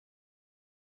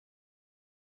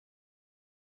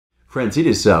Friends, it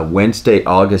is Wednesday,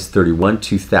 August 31,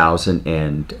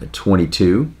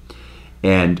 2022,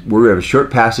 and we're going to have a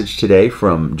short passage today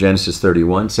from Genesis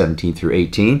 31, 17 through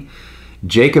 18.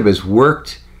 Jacob has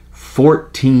worked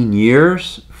 14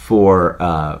 years for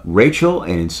Rachel,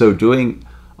 and in so doing,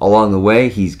 along the way,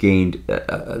 he's gained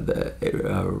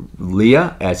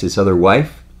Leah as his other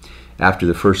wife after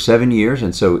the first 7 years,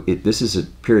 and so this is a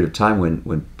period of time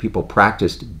when people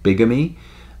practiced bigamy,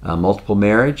 multiple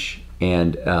marriage,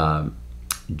 and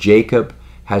Jacob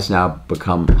has now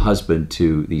become husband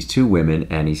to these two women,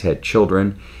 and he's had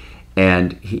children,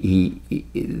 and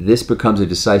this becomes a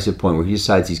decisive point where he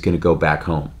decides he's going to go back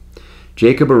home.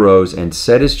 Jacob arose and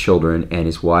set his children and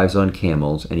his wives on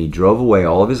camels, and he drove away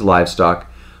all of his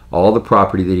livestock, all the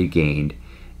property that he gained,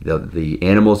 the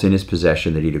animals in his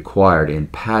possession that he'd acquired in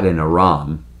Paddan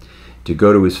Aram, to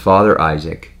go to his father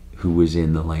Isaac, who was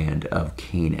in the land of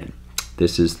Canaan.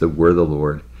 This is the word of the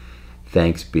Lord.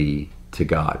 Thanks be to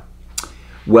God.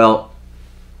 Well,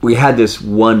 we had this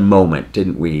one moment,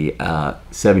 didn't we, more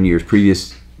than 7 years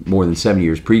previous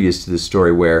to this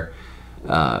story, where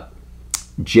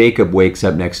Jacob wakes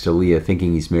up next to Leah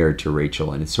thinking he's married to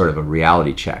Rachel, and it's sort of a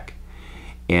reality check.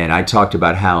 And I talked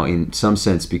about how, in some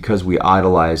sense, because we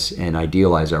idolize and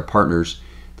idealize our partners,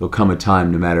 there'll come a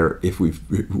time, no matter if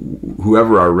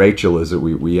whoever our Rachel is, that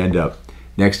we end up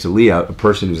next to Leah, a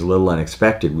person who's a little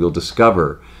unexpected, we'll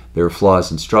discover their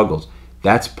flaws and struggles.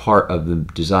 That's part of the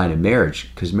design of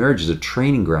marriage, because marriage is a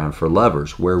training ground for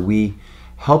lovers where we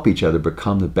help each other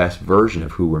become the best version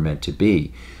of who we're meant to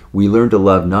be. We learn to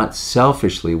love not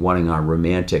selfishly wanting our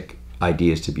romantic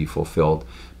ideas to be fulfilled,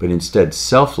 but instead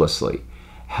selflessly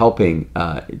helping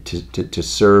to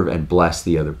serve and bless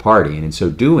the other party. And in so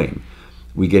doing,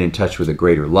 we get in touch with a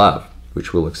greater love,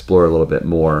 which we'll explore a little bit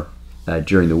more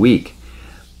during the week.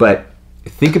 But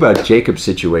think about Jacob's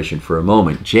situation for a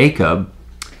moment. Jacob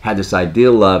had this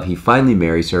ideal love. He finally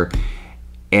marries her.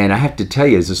 And I have to tell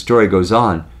you, as the story goes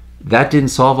on, that didn't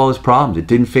solve all his problems. It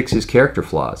didn't fix his character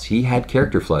flaws. He had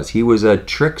character flaws. He was a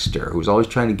trickster who was always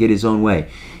trying to get his own way.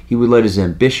 He would let his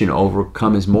ambition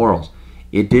overcome his morals.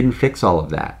 It didn't fix all of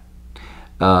that.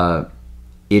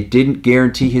 It didn't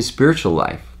guarantee his spiritual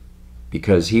life,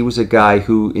 because he was a guy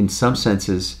who, in some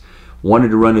senses, wanted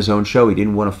to run his own show. He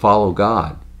didn't want to follow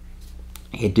God.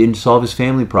 It didn't solve his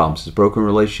family problems, his broken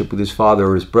relationship with his father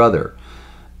or his brother.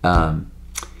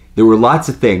 There were lots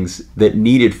of things that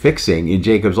needed fixing in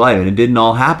Jacob's life, and it didn't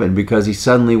all happen because he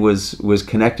suddenly was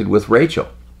connected with Rachel.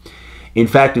 In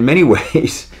fact, in many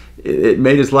ways, it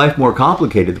made his life more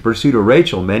complicated. The pursuit of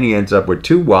Rachel meant he ends up with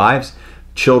two wives,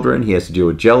 children. He has to deal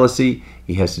with jealousy.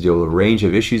 He has to deal with a range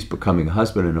of issues, becoming a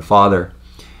husband and a father.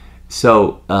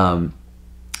 So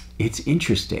it's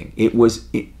interesting. It was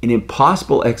an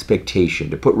impossible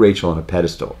expectation to put Rachel on a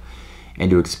pedestal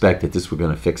and to expect that this was going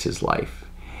to fix his life.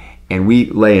 And we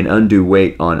lay an undue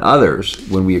weight on others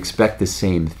when we expect the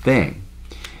same thing.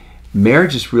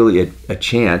 Marriage is really a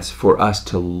chance for us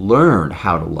to learn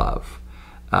how to love.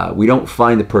 We don't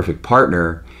find the perfect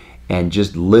partner and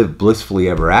just live blissfully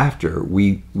ever after.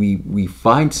 We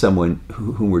find someone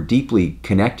whom we're deeply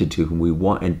connected to, whom we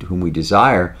want and whom we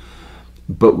desire,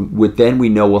 but then we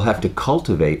know we'll have to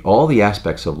cultivate all the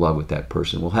aspects of love with that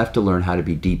person. We'll have to learn how to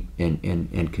be deep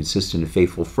and consistent and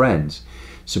faithful friends,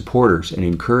 supporters and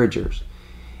encouragers.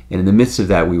 And in the midst of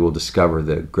that, we will discover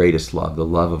the greatest love, the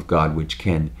love of God, which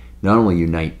can not only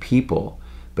unite people,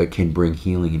 but can bring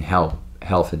healing and health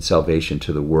and salvation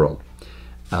to the world.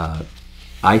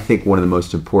 I think one of the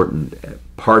most important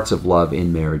parts of love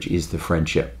in marriage is the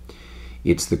friendship.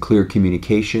 It's the clear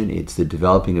communication. It's the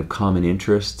developing of common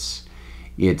interests.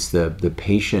 It's the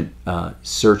patient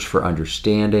search for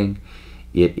understanding.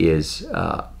 It is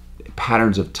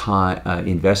patterns of time,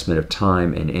 investment of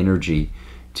time and energy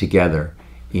together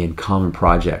in common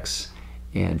projects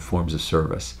and forms of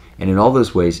service. And in all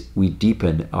those ways, we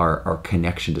deepen our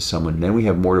connection to someone. And then we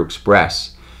have more to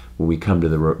express when we come to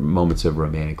the moments of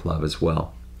romantic love as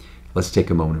well. Let's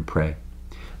take a moment and pray.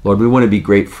 Lord, we want to be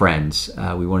great friends.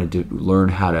 We want to learn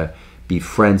how to be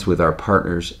friends with our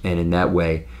partners, and in that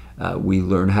way, we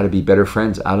learn how to be better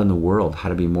friends out in the world, how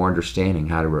to be more understanding,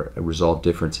 how to resolve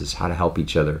differences, how to help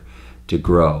each other to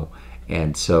grow.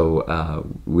 And so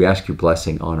we ask your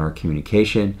blessing on our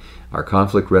communication, our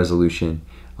conflict resolution,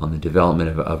 on the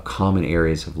development of common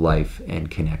areas of life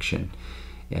and connection.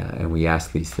 And we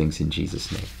ask these things in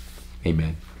Jesus' name.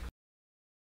 Amen.